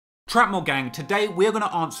Trapmore gang, today we're going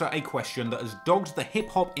to answer a question that has dogged the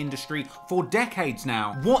hip-hop industry for decades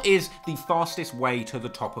now. What is the fastest way to the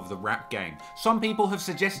top of the rap game? Some people have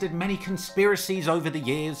suggested many conspiracies over the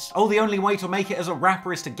years. Oh, the only way to make it as a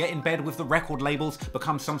rapper is to get in bed with the record labels,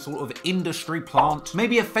 become some sort of industry plant.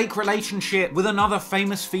 Maybe a fake relationship with another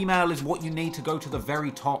famous female is what you need to go to the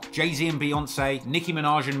very top. Jay-Z and Beyonce, Nicki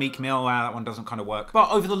Minaj and Meek Mill, that one doesn't kind of work. But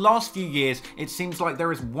over the last few years, it seems like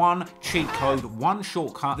there is one cheat code, one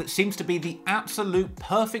shortcut that seems to be the absolute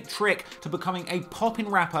perfect trick to becoming a poppin'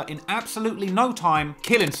 rapper in absolutely no time,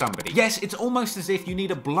 killing somebody. Yes, it's almost as if you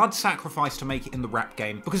need a blood sacrifice to make it in the rap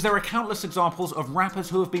game, because there are countless examples of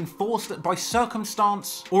rappers who have been forced by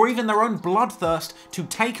circumstance or even their own bloodthirst to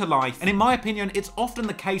take a life. And in my opinion, it's often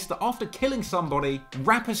the case that after killing somebody,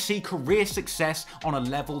 rappers see career success on a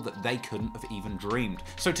level that they couldn't have even dreamed.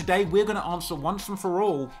 So today we're going to answer once and for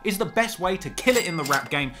all, is the best way to kill it in the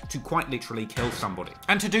rap game to quite literally kill somebody.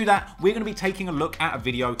 And to do that, we're going to be taking a look at a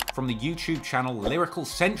video from the YouTube channel Lyrical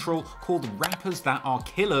Central called Rappers That Are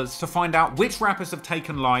Killers to find out which rappers have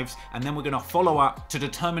taken lives, and then we're going to follow up to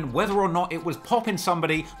determine whether or not it was popping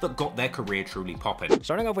somebody that got their career truly popping.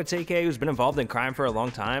 Starting off with TK, who's been involved in crime for a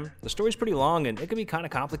long time. The story's pretty long and it can be kind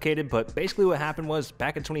of complicated, but basically what happened was,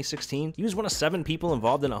 back in 2016, he was one of 7 people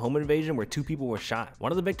involved in a home invasion where 2 people were shot.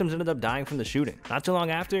 One of the victims ended up dying from the shooting. Not too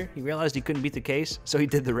long after, he realized he couldn't beat the case, so he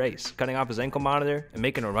did the race, cutting off his ankle monitor and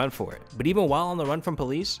making a run for it. But even while on the run from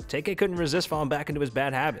police, TK couldn't resist falling back into his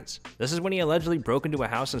bad habits. This is when he allegedly broke into a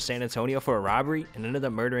house in San Antonio for a robbery and ended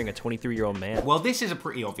up murdering a 23-year-old man. Well, this is a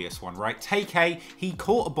pretty obvious one, right? TK, he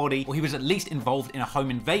caught a body, or he was at least involved in a home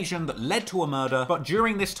invasion that led to a murder, but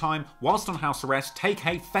during this time, whilst on house arrest,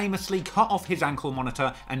 TK famously cut off his ankle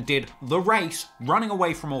monitor and did the race, running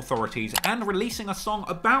away from authorities and releasing a song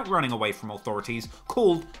about running away from authorities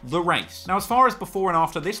called The Race. Now, as far as before and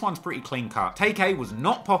after, this one's pretty clean cut. TK was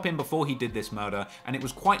not popping before he did this murder, and it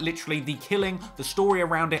was quite literally the killing, the story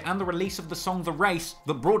around it, and the release of the song The Race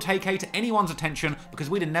that brought TK to anyone's attention, because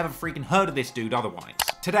we'd have never freaking heard of this dude otherwise.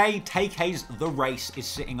 Today, TK's The Race is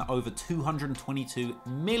sitting at over 222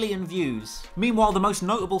 million views. Meanwhile, the most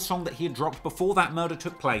notable song that he had dropped before that murder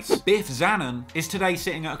took place, Biff Zanon, is today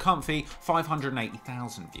sitting at a comfy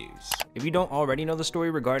 580,000 views. If you don't already know the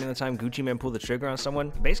story regarding the time Gucci Mane pulled the trigger on someone,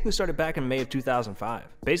 it basically started back in May of 2005.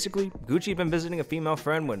 Basically, Gucci had been visiting a female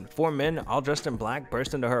friend when 4 men, all dressed in black,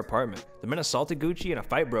 burst into her apartment. The men assaulted Gucci and a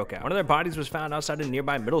fight broke out. One of their bodies was found outside a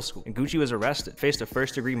nearby middle school, and Gucci was arrested, faced a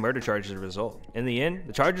first-degree murder charge as a result. In the end,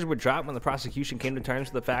 the charges were dropped when the prosecution came to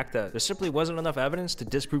terms with the fact that there simply wasn't enough evidence to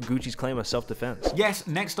disprove Gucci's claim of self-defense. Yes,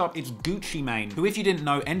 next up it's Gucci Mane, who, if you didn't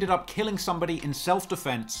know, ended up killing somebody in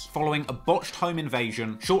self-defense following a botched home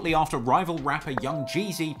invasion shortly after rival rapper Young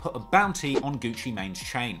Jeezy put a bounty on Gucci Mane's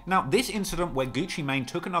chain. Now, this incident where Gucci Mane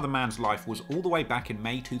took another man's life was all the way back in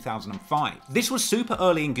May 2005. This was super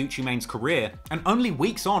early in Gucci Mane's career, and only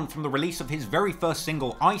weeks on from the release of his very first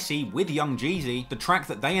single, Icy, with Young Jeezy, the track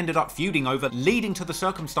that they ended up feuding over, leading to the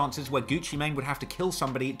circumstances where Gucci Mane would have to kill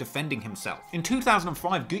somebody defending himself. In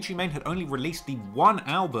 2005, Gucci Mane had only released the one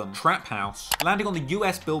album, Trap House, landing on the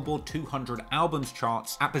US Billboard 200 albums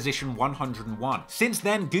charts at position 101. Since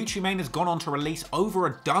then, Gucci Mane has gone on to release over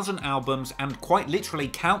a dozen albums and quite literally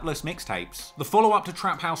countless mixtapes. The follow-up to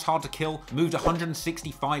Trap House, Hard to Kill, moved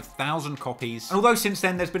 165,000 copies. And although since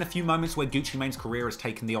then there's been a few moments where Gucci Mane's career has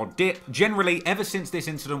taken the odd dip, generally ever since this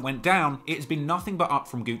incident went down, it has been nothing but up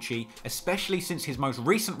from Gucci, especially since his most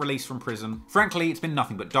recent release from prison. Frankly, it's been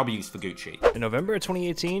nothing but W's for Gucci. In November of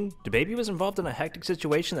 2018, DaBaby was involved in a hectic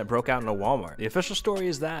situation that broke out in a Walmart. The official story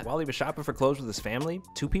is that while he was shopping for clothes with his family,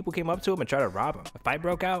 2 people came up to him and tried to rob him. A fight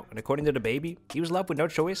broke out, and according to DaBaby, he was left with no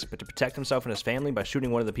choice but to protect himself and his family by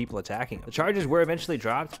shooting one of the people attacking him. The charges were eventually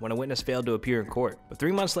dropped when a witness failed to appear in court. But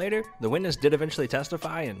 3 months later, the witness did eventually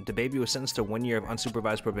testify, and DaBaby was sentenced to 1 year of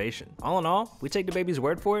unsupervised probation. All in all, we take DaBaby's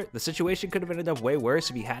word for it, the situation could have ended up way worse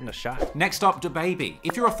if he hadn't a shot. Next up, DaBaby.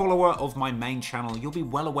 If you're a follower of my main channel, you'll be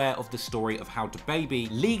well aware of the story of how DaBaby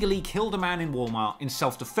legally killed a man in Walmart in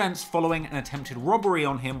self-defense following an attempted robbery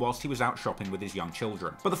on him whilst he was out shopping with his young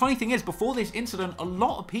children. But the funny thing is, before this incident, a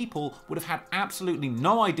lot of people would have had absolutely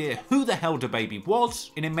no idea who the hell DaBaby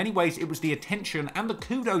was, and in many ways it was the attention and the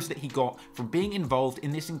kudos that he got from being involved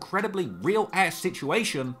in this incredibly real-ass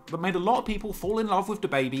situation that made a lot of people fall in love with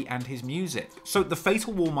DaBaby and his music. So the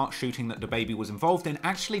fatal Walmart shooting that DaBaby was involved in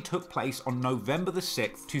actually took place on November the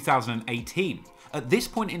 6th, 2018. At this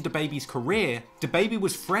point in DaBaby's career, DaBaby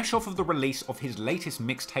was fresh off of the release of his latest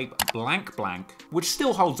mixtape, Blank Blank, which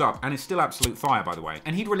still holds up and is still absolute fire, by the way.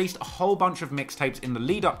 And he'd released a whole bunch of mixtapes in the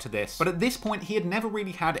lead up to this, but at this point he had never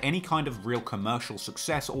really had any kind of real commercial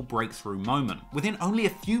success or breakthrough moment. Within only a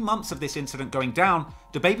few months of this incident going down,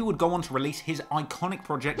 DaBaby would go on to release his iconic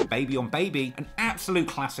project Baby on Baby, an absolute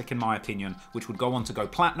classic in my opinion, which would go on to go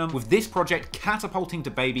platinum, with this project catapulting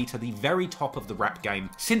DaBaby to the very top of the rap game.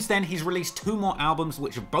 Since then, he's released 2 more albums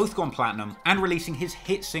which have both gone platinum, and releasing his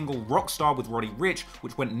hit single Rockstar with Roddy Ricch,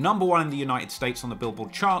 which went #1 in the United States on the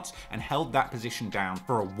Billboard charts and held that position down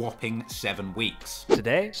for a whopping 7 weeks.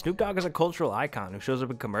 Today, Snoop Dogg is a cultural icon who shows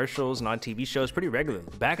up in commercials and on TV shows pretty regularly.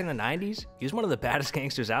 Back in the 90s, he was one of the baddest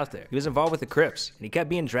gangsters out there. He was involved with the Crips, and he kept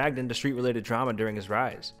being dragged into street-related drama during his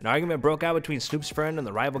rise. An argument broke out between Snoop's friend and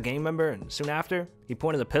the rival gang member, and soon after, he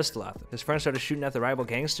pointed a pistol at them. His friend started shooting at the rival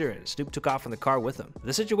gangster, and Snoop took off in the car with him.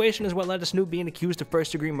 The situation is what led to Snoop being accused of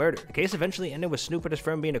first-degree murder. The case eventually ended with Snoop and his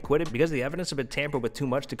friend being acquitted because the evidence had been tampered with too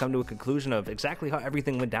much to come to a conclusion of exactly how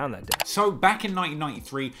everything went down that day. So back in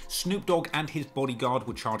 1993, Snoop Dogg and his bodyguard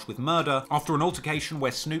were charged with murder after an altercation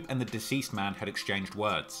where Snoop and the deceased man had exchanged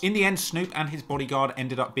words. In the end, Snoop and his bodyguard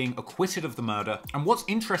ended up being acquitted of the murder, and what's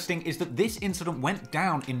interesting is that this incident went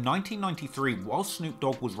down in 1993 while Snoop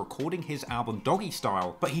Dogg was recording his album Doggy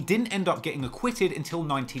Style, but he didn't end up getting acquitted until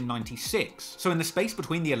 1996. So in the space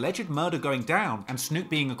between the alleged murder going down and Snoop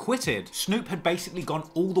being acquitted, Snoop had basically gone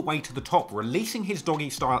all the way to the top, releasing his Doggy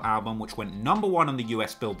Style album, which went #1 on the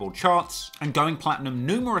US Billboard charts and going platinum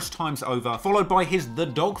numerous times over, followed by his The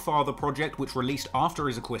Dogfather project, which released after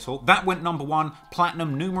his acquittal. That went #1,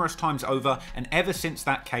 platinum numerous times over, and ever since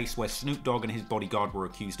that case where Snoop Dogg and his bodyguard were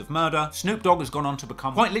accused of murder, Snoop Dogg has gone on to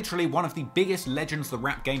become quite literally one of the biggest legends the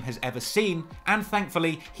rap game has ever seen, and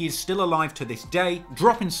thankfully he is still alive to this day,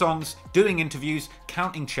 dropping songs, doing interviews,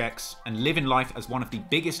 counting checks, and living life as one of the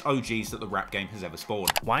biggest OGs that the rap game has ever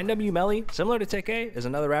spawned. YNW Melly, similar to TK, is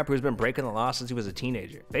another rapper who's been breaking the law since he was a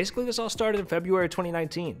teenager. Basically, this all started in February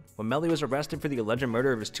 2019, when Melly was arrested for the alleged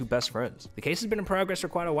murder of his 2 best friends. The case has been in progress for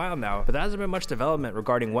quite a while now, but there hasn't been much development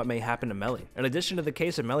regarding what may happen to Melly. In addition to the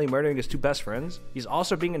case of Melly murdering his 2 best friends, he's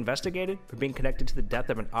also being investigated for being connected to the death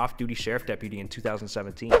of an off-duty sheriff deputy in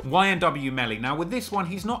 2017. YNW Melly. Now with this one,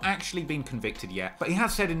 he's not actually been convicted yet, but he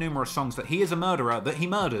has said in numerous songs that he is a murderer, that he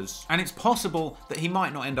murders, and it's possible that he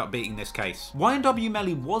might not end up beating this case. YNW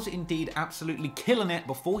Melly was indeed absolutely killing it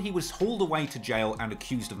before he was hauled away to jail and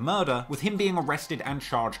accused of murder, with him being arrested and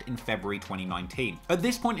charged in February 2019. At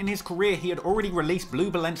this point in his career, he had already released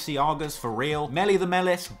Blue Balenciagas, For Real, Melly the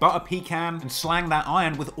Melis, Butter Pecan, and Slang That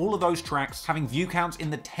Iron, with all of those tracks having view counts in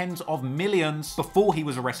the tens of millions before he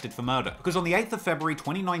was arrested for murder. Because on the 8th of February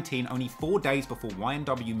 2019, only 4 days before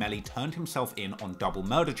YNW Melly turned himself in on double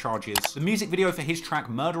murder charges, the music video for his track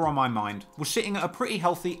Murder on My Mind was sitting at a pretty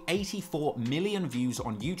healthy 84 million views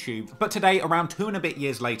on YouTube. But today, around 2 and a bit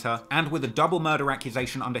years later, and with a double murder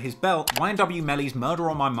accusation under his belt, YNW Melly's Murder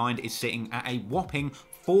on My Mind is sitting at a whopping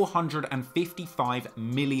 455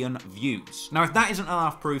 million views. Now, if that isn't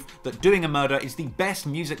enough proof that doing a murder is the best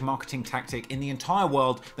music marketing tactic in the entire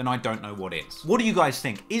world, then I don't know what is. What do you guys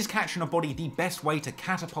think? Is catching a body the best way to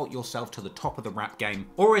catapult yourself to the top of the rap game?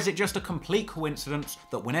 Or is it just a complete coincidence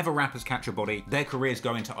that whenever rappers catch a body, their careers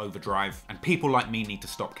go into overdrive and people like me need to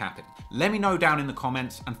stop capping? Let me know down in the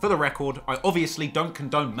comments, and for the record, I obviously don't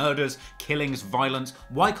condone murders, killings, violence.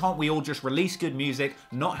 Why can't we all just release good music,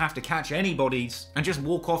 not have to catch any bodies, and just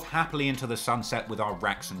walk off happily into the sunset with our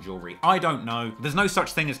racks and jewelry? I don't know. There's no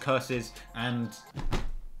such thing as curses, and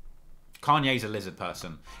Kanye's a lizard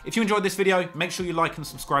person. If you enjoyed this video, make sure you like and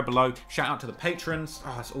subscribe below. Shout out to the patrons. Oh,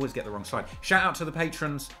 I always get the wrong side. Shout out to the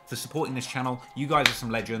patrons for supporting this channel. You guys are some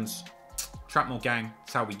legends. Trapmore gang,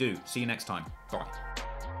 it's how we do. See you next time. Bye.